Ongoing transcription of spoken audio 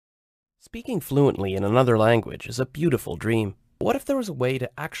Speaking fluently in another language is a beautiful dream. What if there was a way to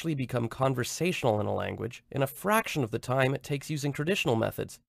actually become conversational in a language in a fraction of the time it takes using traditional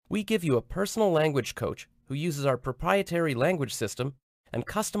methods? We give you a personal language coach who uses our proprietary language system and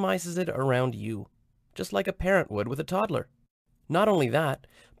customizes it around you, just like a parent would with a toddler. Not only that,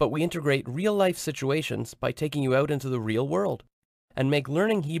 but we integrate real-life situations by taking you out into the real world and make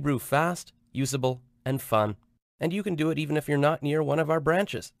learning Hebrew fast, usable, and fun. And you can do it even if you're not near one of our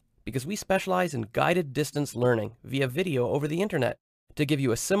branches, because we specialize in guided distance learning via video over the internet to give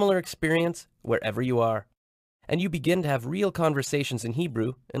you a similar experience wherever you are. And you begin to have real conversations in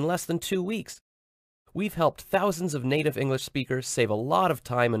Hebrew in less than 2 weeks. We've helped thousands of native English speakers save a lot of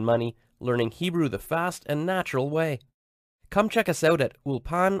time and money learning Hebrew the fast and natural way. Come check us out at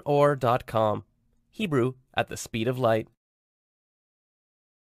ulpan-or.com. Hebrew at the speed of light.